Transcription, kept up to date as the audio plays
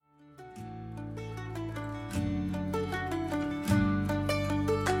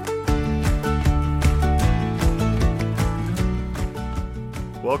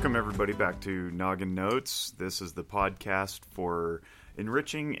Welcome everybody back to Noggin Notes. This is the podcast for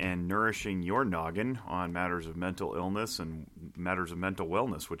enriching and nourishing your noggin on matters of mental illness and matters of mental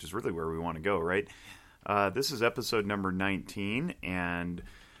wellness, which is really where we want to go, right? This is episode number 19, and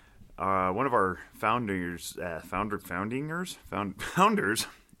one of our founders, one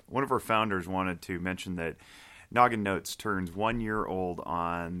of our founders wanted to mention that Noggin Notes turns 1 year old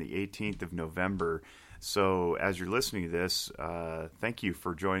on the 18th of November. So as you're listening to this, thank you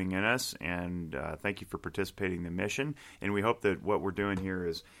for joining in us, and thank you for participating in the mission. And we hope that what we're doing here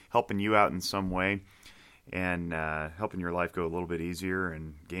is helping you out in some way and helping your life go a little bit easier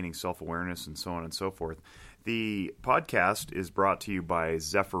and gaining self-awareness and so on and so forth. The podcast is brought to you by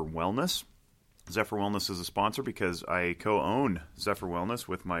Zephyr Wellness. Zephyr Wellness is a sponsor because I co-own Zephyr Wellness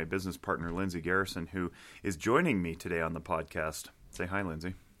with my business partner, Lindsay Garrison, who is joining me today on the podcast. Say hi,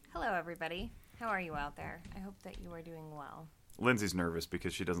 Lindsay. Hello, everybody. How are you out there? I hope that you are doing well. Lindsay's nervous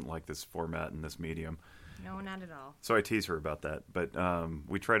because she doesn't like this format and this medium. No, not at all. So I tease her about that. But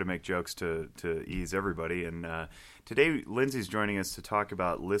we try to make jokes to ease everybody. And today, Lindsay's joining us to talk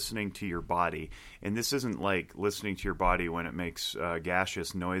about listening to your body. And this isn't like listening to your body when it makes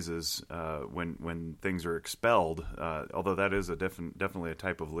gaseous noises when things are expelled, although that is definitely a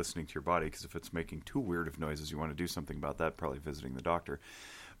type of listening to your body, because if it's making too weird of noises, you want to do something about that, probably visiting the doctor.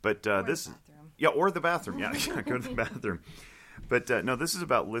 But this, yeah, or the bathroom. Yeah, go to the bathroom. But no, this is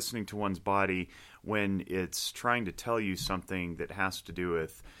about listening to one's body when it's trying to tell you something that has to do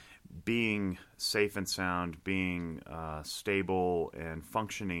with being safe and sound, being stable and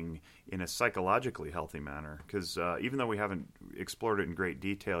functioning in a psychologically healthy manner. Because even though we haven't explored it in great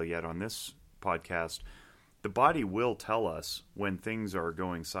detail yet on this podcast, the body will tell us when things are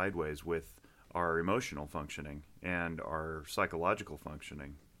going sideways with our emotional functioning and our psychological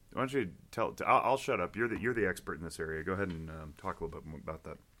functioning. Why don't you tell? I'll shut up. You're the expert in this area. Go ahead and talk a little bit more about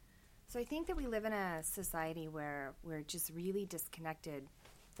that. So I think that we live in a society where we're just really disconnected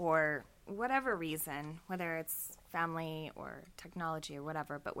for whatever reason, whether it's family or technology or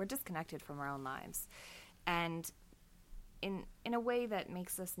whatever, but we're disconnected from our own lives. And in a way that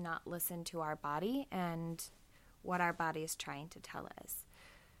makes us not listen to our body and what our body is trying to tell us.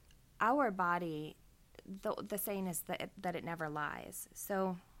 Our body, the saying is that it never lies.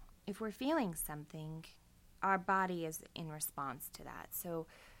 So if we're feeling something, our body is in response to that. So,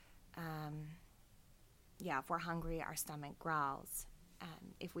 if we're hungry, our stomach growls.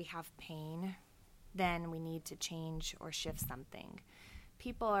 If we have pain, then we need to change or shift something.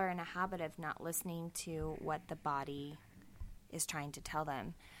 People are in a habit of not listening to what the body is trying to tell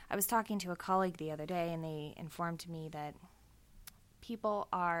them. I was talking to a colleague the other day, and they informed me that people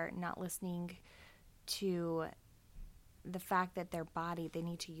are not listening to the fact that their body, they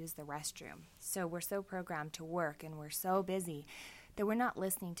need to use the restroom. So we're so programmed to work and we're so busy that we're not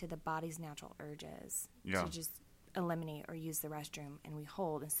listening to the body's natural urges to just eliminate or use the restroom, and we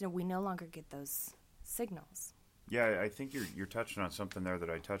hold. And so we no longer get those signals. Yeah, I think you're touching on something there that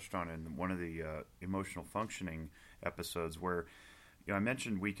I touched on in one of the emotional functioning episodes where I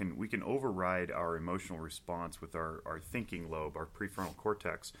mentioned we can override our emotional response with our thinking lobe, our prefrontal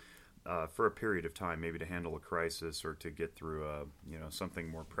cortex, for a period of time, maybe to handle a crisis or to get through something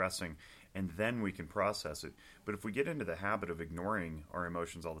more pressing, and then we can process it. But if we get into the habit of ignoring our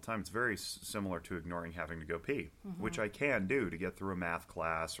emotions all the time, it's very similar to ignoring having to go pee, which I can do to get through a math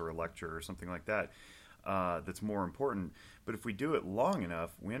class or a lecture or something like that. That's more important. But if we do it long enough,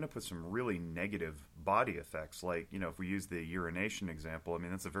 we end up with some really negative body effects. Like, if we use the urination example, I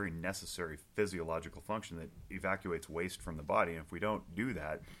mean, that's a very necessary physiological function that evacuates waste from the body. And if we don't do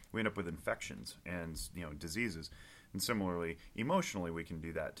that, we end up with infections and, diseases. And similarly, emotionally, we can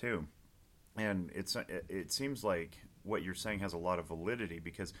do that too. And it seems like what you're saying has a lot of validity,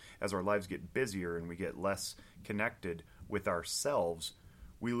 because as our lives get busier and we get less connected with ourselves,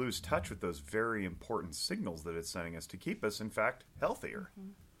 we lose touch with those very important signals that it's sending us to keep us, in fact, healthier.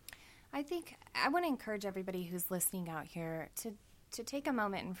 Mm-hmm. I think I want to encourage everybody who's listening out here to take a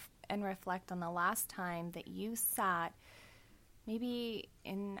moment and reflect on the last time that you sat maybe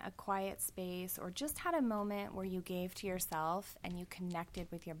in a quiet space or just had a moment where you gave to yourself and you connected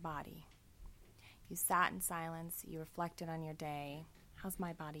with your body. You sat in silence, you reflected on your day. How's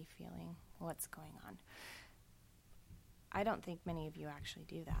my body feeling? What's going on? I don't think many of you actually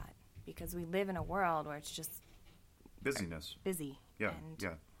do that, because we live in a world where it's just busyness. Busy. Yeah,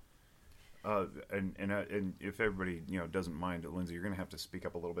 yeah. And if everybody doesn't mind, Lindsay, you're going to have to speak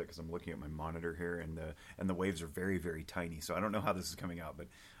up a little bit, because I'm looking at my monitor here, and the waves are very, very tiny. So I don't know how this is coming out, but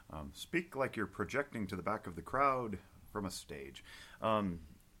speak like you're projecting to the back of the crowd from a stage. To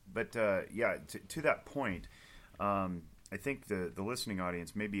that point, I think the listening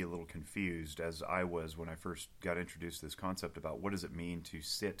audience may be a little confused, as I was when I first got introduced to this concept about what does it mean to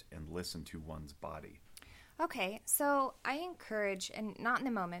sit and listen to one's body. Okay, so I encourage, and not in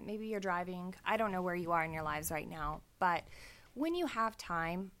the moment, maybe you're driving, I don't know where you are in your lives right now, but when you have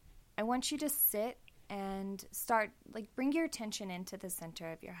time, I want you to sit and start, bring your attention into the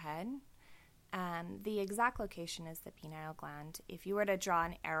center of your head. The exact location is the pineal gland. If you were to draw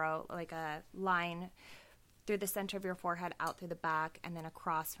an arrow, like a line through the center of your forehead, out through the back, and then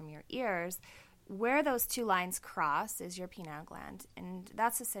across from your ears, where those two lines cross is your pineal gland, and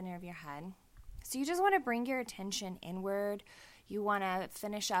that's the center of your head. So you just want to bring your attention inward. You want to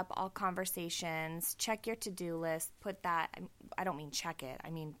finish up all conversations, check your to-do list, put that, I don't mean check it, I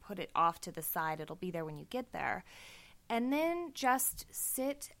mean put it off to the side. It'll be there when you get there. And then just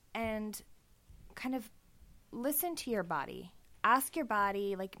sit and kind of listen to your body. Ask your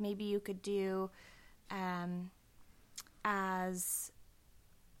body, maybe you could do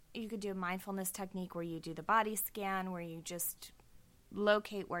you could do a mindfulness technique where you do the body scan, where you just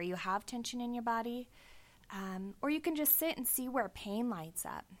locate where you have tension in your body, or you can just sit and see where pain lights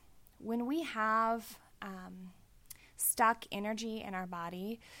up. When we have stuck energy in our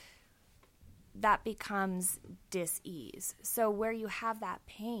body, that becomes dis-ease. So where you have that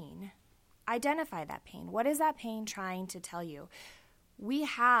pain, identify that pain. What is that pain trying to tell you? We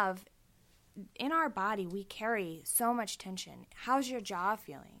have, in our body, we carry so much tension. How's your jaw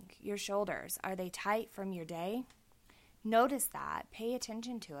feeling? Your shoulders, are they tight from your day? Notice that. Pay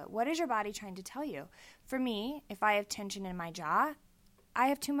attention to it. What is your body trying to tell you? For me, if I have tension in my jaw, I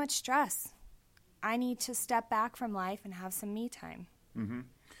have too much stress. I need to step back from life and have some me time. Mm-hmm.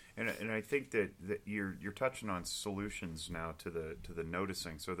 And I think that you're touching on solutions now to the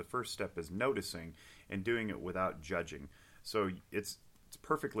noticing. So the first step is noticing and doing it without judging. So it's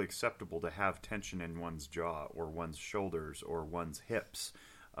perfectly acceptable to have tension in one's jaw or one's shoulders or one's hips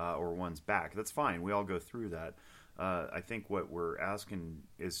or one's back. That's fine. We all go through that. I think what we're asking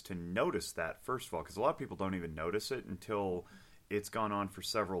is to notice that, first of all, because a lot of people don't even notice it until it's gone on for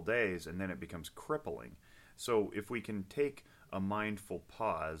several days, and then it becomes crippling. So if we can take a mindful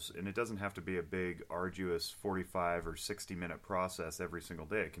pause, and it doesn't have to be a big, arduous 45 or 60-minute process every single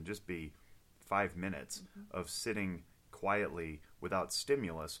day. It can just be 5 minutes of sitting quietly without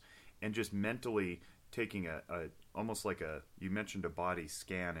stimulus and just mentally taking almost like you mentioned a body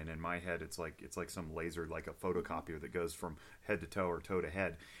scan, and in my head it's like some laser, like a photocopier that goes from head to toe or toe to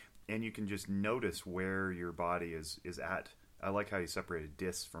head, and you can just notice where your body is at. I like how you separated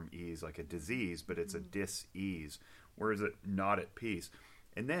dis from ease, like a disease, but it's a dis-ease. Where is it not at peace?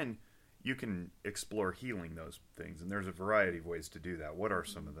 And then you can explore healing those things, and there's a variety of ways to do that. What are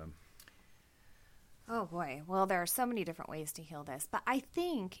some of them? Oh boy, well, there are so many different ways to heal this, but I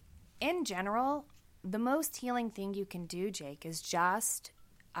think in general, the most healing thing you can do, Jake, is just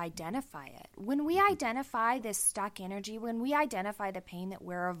identify it. When we identify this stuck energy, when we identify the pain that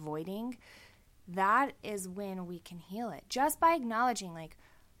we're avoiding, that is when we can heal it. Just by acknowledging,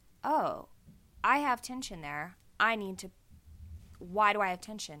 oh, I have tension there. Why do I have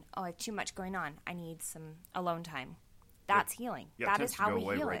tension? Oh, I have too much going on. I need some alone time. That's healing. Yeah, that is how we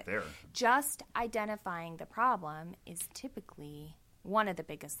heal right it. There. Just identifying the problem is typically one of the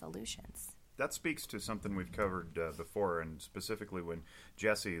biggest solutions. That speaks to something we've covered before, and specifically when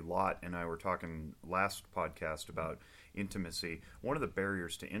Jesse Lott and I were talking last podcast about intimacy. One of the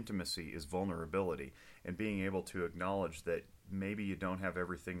barriers to intimacy is vulnerability, and being able to acknowledge that maybe you don't have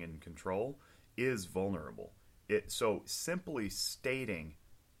everything in control is vulnerable. So simply stating,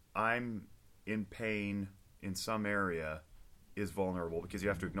 I'm in pain in some area is vulnerable, because you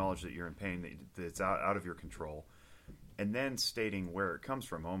have to acknowledge that you're in pain, that it's out of your control. And then stating where it comes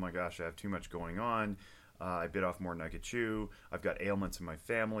from. Oh my gosh, I have too much going on. I bit off more than I could chew. I've got ailments in my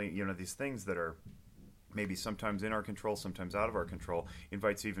family. These things that are maybe sometimes in our control, sometimes out of our control,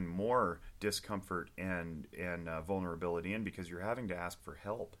 invites even more discomfort and vulnerability in, because you're having to ask for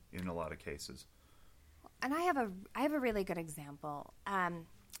help in a lot of cases. And I have a really good example.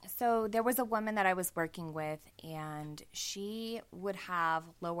 So there was a woman that I was working with, and she would have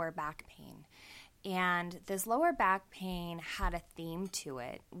lower back pain. And this lower back pain had a theme to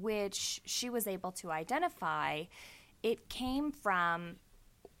it, which she was able to identify. It came from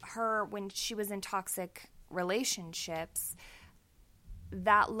her when she was in toxic relationships.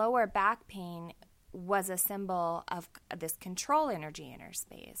 That lower back pain was a symbol of this control energy in her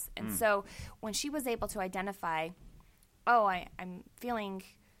space. And so when she was able to identify, I'm feeling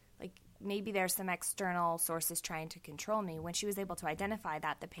like maybe there's some external sources trying to control me, when she was able to identify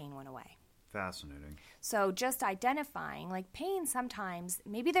that, the pain went away. Fascinating. So just identifying, like pain sometimes,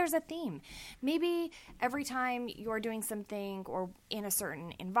 maybe there's a theme. Maybe every time you're doing something or in a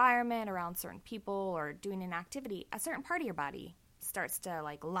certain environment around certain people or doing an activity, a certain part of your body starts to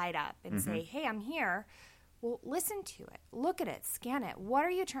like light up and say, hey, I'm here. Well, listen to it. Look at it. Scan it. What are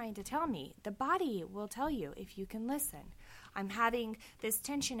you trying to tell me? The body will tell you if you can listen. I'm having this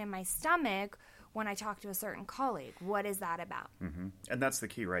tension in my stomach when I talk to a certain colleague. What is that about? Mm-hmm. And that's the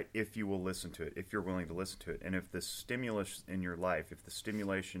key, right? If you will listen to it, if you're willing to listen to it, and if the stimulus in your life, if the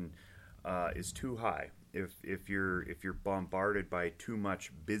stimulation is too high, if you're bombarded by too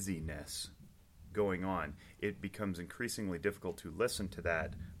much busyness going on, it becomes increasingly difficult to listen to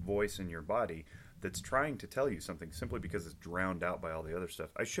that voice in your body that's trying to tell you something simply because it's drowned out by all the other stuff.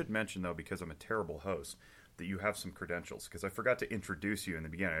 I should mention, though, because I'm a terrible host, that you have some credentials, because I forgot to introduce you in the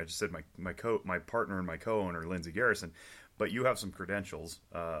beginning. I just said my partner and my co-owner, Lindsay Garrison, but you have some credentials,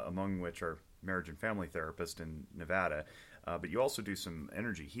 among which are marriage and family therapist in Nevada, but you also do some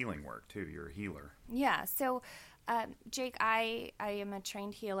energy healing work, too. You're a healer. Yeah, so Jake, I am a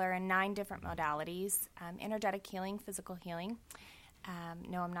trained healer in 9 different modalities, energetic healing, physical healing.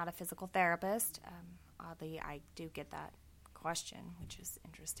 No, I'm not a physical therapist. Oddly, I do get that question, which is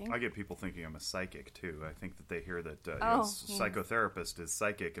interesting. I get people thinking I'm a psychic, too. I think that they hear that psychotherapist is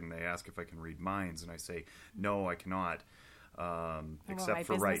psychic, and they ask if I can read minds, and I say, no, I cannot, except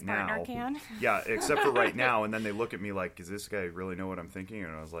for right now. Can. Yeah, except for right now, and then they look at me like, does this guy really know what I'm thinking?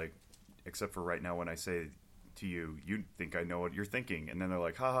 And I was like, except for right now when I say to you, you think I know what you're thinking, and then they're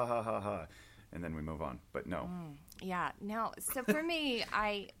like, ha, ha, ha, ha, ha, and then we move on. But no. Yeah, no. So for me,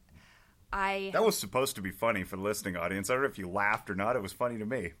 I that was supposed to be funny for the listening audience. I don't know if you laughed or not. It was funny to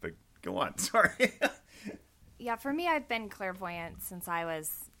me, but go on. Sorry. Yeah, for me, I've been clairvoyant since I was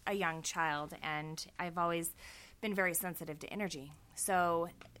a young child, and I've always been very sensitive to energy. So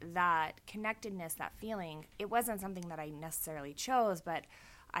that connectedness, that feeling, it wasn't something that I necessarily chose, but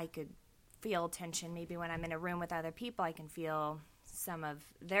I could feel tension. Maybe when I'm in a room with other people, I can feel some of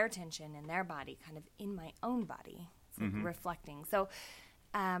their tension in their body kind of in my own body. It's like reflecting. So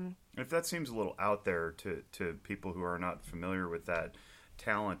if that seems a little out there to people who are not familiar with that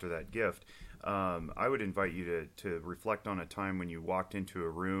talent or that gift, I would invite you to reflect on a time when you walked into a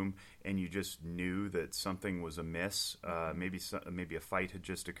room and you just knew that something was amiss. Maybe a fight had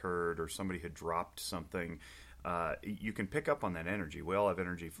just occurred or somebody had dropped something. You can pick up on that energy. We all have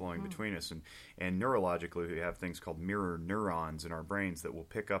energy flowing between us, and neurologically we have things called mirror neurons in our brains that will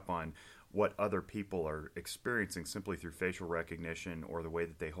pick up on what other people are experiencing simply through facial recognition or the way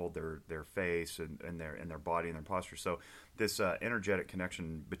that they hold their face and their body and their posture. So this energetic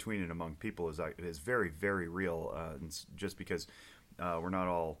connection between and among people is very, very real. And just because we're not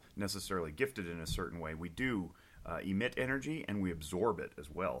all necessarily gifted in a certain way, we do emit energy and we absorb it as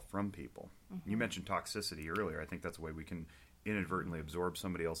well from people. You mentioned toxicity earlier. I think that's a way we can inadvertently absorb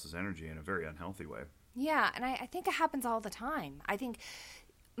somebody else's energy in a very unhealthy way. Yeah, and I think it happens all the time. I think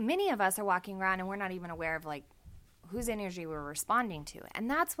many of us are walking around and we're not even aware of like whose energy we're responding to. And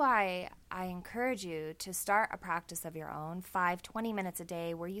that's why I encourage you to start a practice of your own, 20 minutes a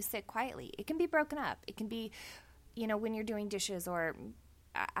day where you sit quietly. It can be broken up. It can be, when you're doing dishes or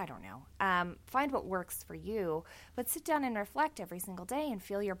I don't know. Find what works for you, but sit down and reflect every single day and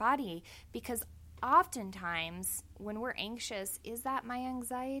feel your body, because oftentimes when we're anxious, is that my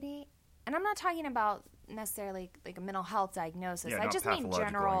anxiety? And I'm not talking about necessarily like a mental health diagnosis. I just mean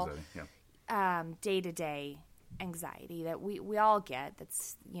general day-to-day anxiety that we all get.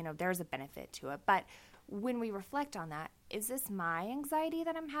 That's, there's a benefit to it. But when we reflect on that, is this my anxiety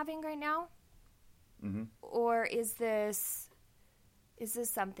that I'm having right now? Mm-hmm. Or is this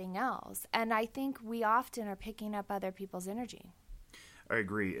something else? And I think we often are picking up other people's energy. I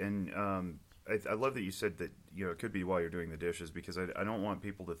agree. And I love that you said that, it could be while you're doing the dishes, because I don't want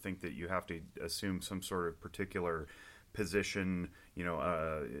people to think that you have to assume some sort of particular position,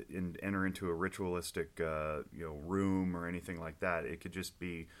 and enter into a ritualistic, room or anything like that. It could just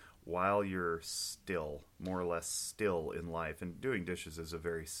be while you're still, more or less still in life. And doing dishes is a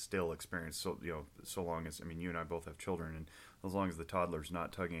very still experience. So, so long as, you and I both have children, and as long as the toddler's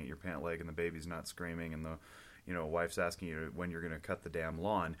not tugging at your pant leg and the baby's not screaming and the wife's asking you when you're going to cut the damn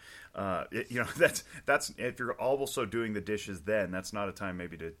lawn. That's if you're also doing the dishes, then that's not a time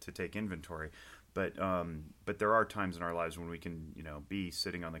maybe to take inventory. But there are times in our lives when we can, be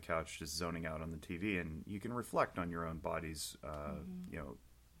sitting on the couch just zoning out on the TV, and you can reflect on your own body's,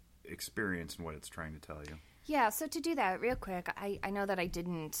 experience and what it's trying to tell you. Yeah. So to do that real quick, I know that I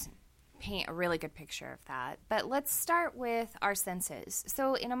didn't paint a really good picture of that, but let's start with our senses.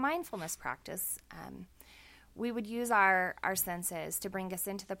 So in a mindfulness practice, we would use our senses to bring us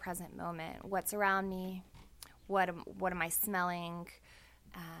into the present moment. What's around me? What am I smelling?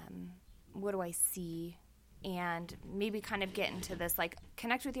 What do I see? And maybe kind of get into this, like,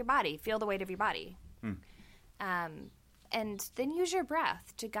 connect with your body, feel the weight of your body. And then use your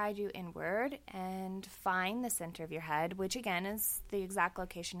breath to guide you inward and find the center of your head, which again is the exact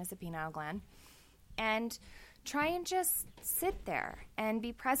location as the pineal gland. And try and just sit there and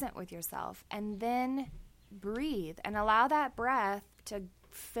be present with yourself, and then breathe and allow that breath to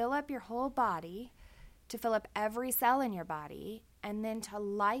fill up your whole body, to fill up every cell in your body, and then to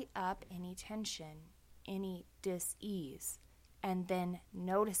light up any tension, any dis-ease, and then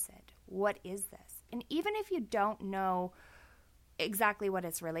notice it. What is this? And even if you don't know exactly what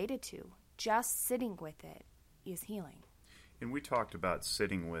it's related to, just sitting with it is healing. And we talked about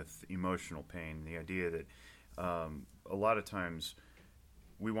sitting with emotional pain, the idea that a lot of times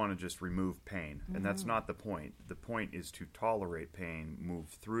we want to just remove pain, and that's not the point. The point is to tolerate pain, move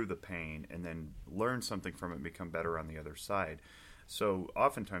through the pain, and then learn something from it and become better on the other side. So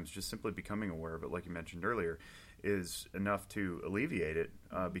oftentimes just simply becoming aware of it, like you mentioned earlier, is enough to alleviate it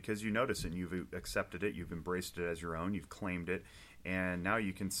because you notice it and you've accepted it, you've embraced it as your own, you've claimed it, and now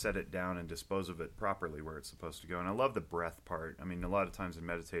you can set it down and dispose of it properly where it's supposed to go. And I love the breath part. I mean, a lot of times in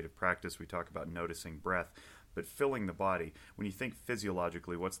meditative practice we talk about noticing breath, but filling the body. When you think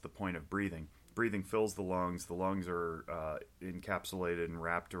physiologically, what's the point of breathing? Breathing fills the lungs. The lungs are encapsulated and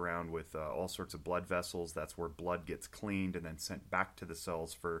wrapped around with all sorts of blood vessels. That's where blood gets cleaned and then sent back to the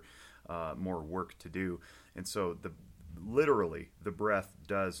cells for more work to do. And so literally, the breath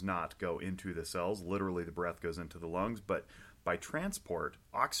does not go into the cells. Literally, the breath goes into the lungs. But by transport,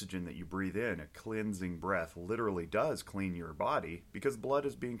 oxygen that you breathe in, a cleansing breath, literally does clean your body because blood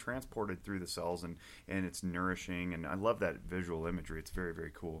is being transported through the cells and it's nourishing. And I love that visual imagery. It's very,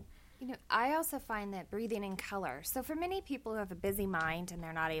 very cool. You know, I also find that breathing in color. So for many people who have a busy mind and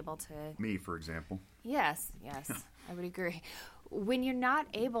they're not able to... Me, for example. Yes, I would agree. When you're not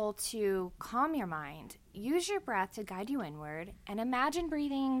able to calm your mind, use your breath to guide you inward and imagine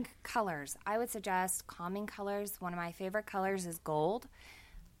breathing colors. I would suggest calming colors. One of my favorite colors is gold.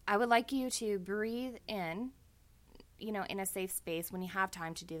 I would like you to breathe in, in a safe space when you have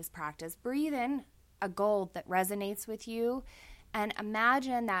time to do this practice. Breathe in a gold that resonates with you. And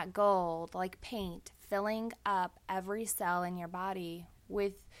imagine that gold, like paint, filling up every cell in your body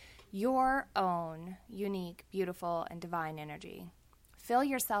with your own unique, beautiful, and divine energy. Fill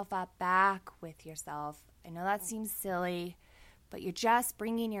yourself up back with yourself. I know that seems silly, but you're just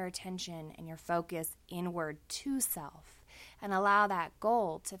bringing your attention and your focus inward to self and allow that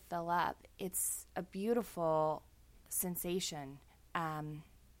gold to fill up. It's a beautiful sensation.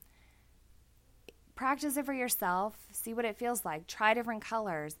 Practice it for yourself. See what it feels like. Try different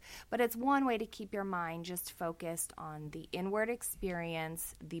colors. But it's one way to keep your mind just focused on the inward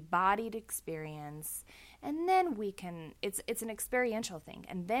experience, the bodied experience. And then it's an experiential thing.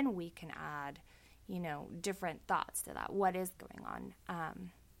 And then we can add, different thoughts to that. What is going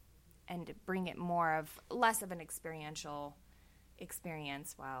on? And bring it less of an experiential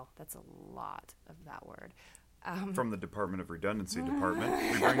experience. Wow, that's a lot of that word. From the Department of Redundancy Department,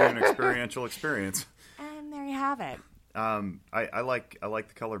 we bring you an experiential experience. And there you have it. I like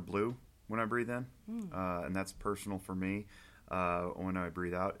the color blue when I breathe in, and that's personal for me. When I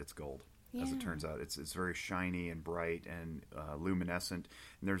breathe out, it's gold. Yeah. As it turns out, it's very shiny and bright and luminescent.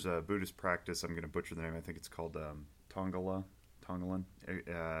 And there's a Buddhist practice. I'm going to butcher the name. I think it's called Tonglen,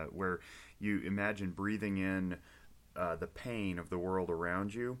 where you imagine breathing in the pain of the world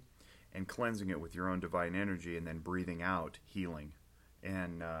around you and cleansing it with your own divine energy, and then breathing out healing.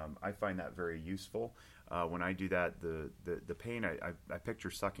 And I find that very useful. When I do that, the pain I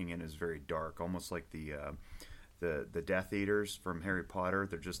picture sucking in is very dark, almost like the Death Eaters from Harry Potter.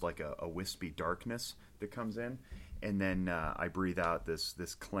 They're just like a wispy darkness that comes in, and then I breathe out this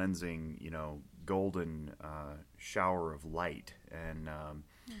cleansing, golden shower of light, and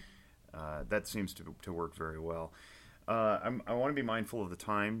that seems to work very well. I want to be mindful of the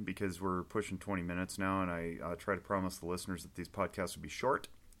time because we're pushing 20 minutes now, and I try to promise the listeners that these podcasts will be short,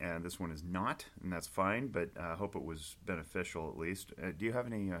 and this one is not, and that's fine, but I hope it was beneficial at least. Do you have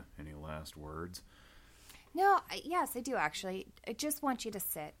any last words? No, yes, I do actually. I just want you to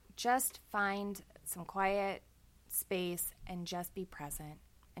sit. Just find some quiet space and just be present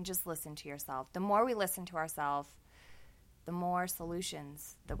and just listen to yourself. The more we listen to ourselves, the more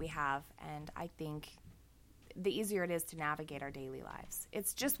solutions that we have, and I think the easier it is to navigate our daily lives.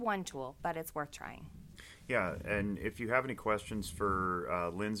 It's just one tool, but it's worth trying. Yeah, and if you have any questions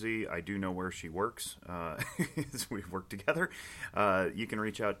for Lindsay, I do know where she works. We've worked together. You can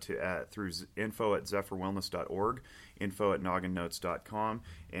reach out to through info@zephyrwellness.org, info@nogginnotes.com,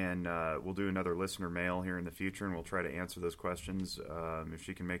 and we'll do another listener mail here in the future, and we'll try to answer those questions. If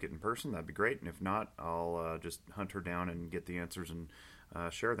she can make it in person, that'd be great, and if not, I'll just hunt her down and get the answers and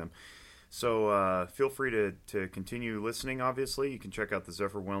share them. So feel free to continue listening, obviously. You can check out the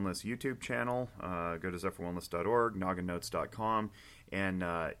Zephyr Wellness YouTube channel. Go to zephyrwellness.org, nogginnotes.com. And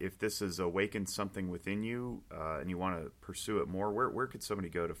if this has awakened something within you and you want to pursue it more, where could somebody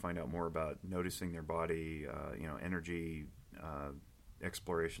go to find out more about noticing their body, energy,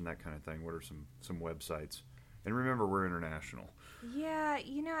 exploration, that kind of thing? What are some websites? And remember, we're international. Yeah,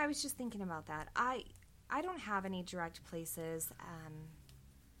 I was just thinking about that. I don't have any direct places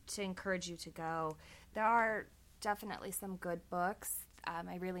to encourage you to go. There are definitely some good books.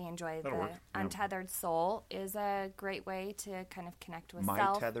 I really enjoy Untethered Soul is a great way to kind of connect with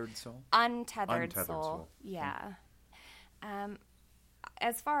self. Tethered Soul? Untethered Soul. Yeah.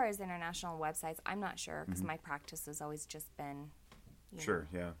 As far as international websites, I'm not sure because my practice has always just been Sure,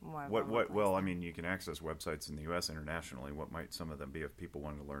 yeah. Well, I mean, you can access websites in the U.S. internationally. What might some of them be if people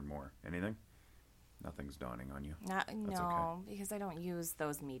wanted to learn more? Anything? Nothing's dawning on you. No, okay. Because I don't use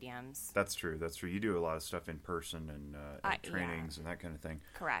those mediums. That's true. You do a lot of stuff in person and trainings and that kind of thing.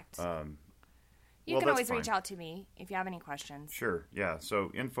 Correct. You can always reach out to me if you have any questions. Sure, yeah.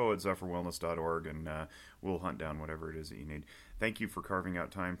 So info@zephyrwellness.org, and we'll hunt down whatever it is that you need. Thank you for carving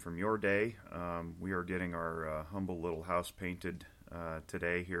out time from your day. We are getting our humble little house painted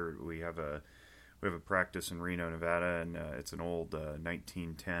today. Here we have a practice in Reno, Nevada, and it's an old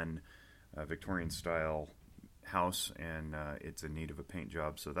 1910 Victorian-style house, and it's in need of a paint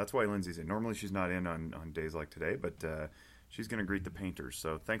job. So that's why Lindsay's in. Normally she's not in on days like today, but she's going to greet the painters.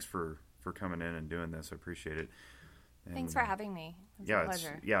 So thanks for coming in and doing this. I appreciate it. And, thanks for having me. It was a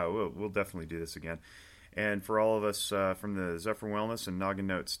pleasure. We'll definitely do this again. And for all of us from the Zephyr Wellness and Noggin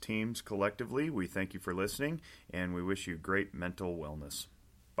Notes teams collectively, we thank you for listening, and we wish you great mental wellness.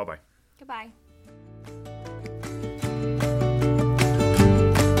 Bye-bye. Goodbye.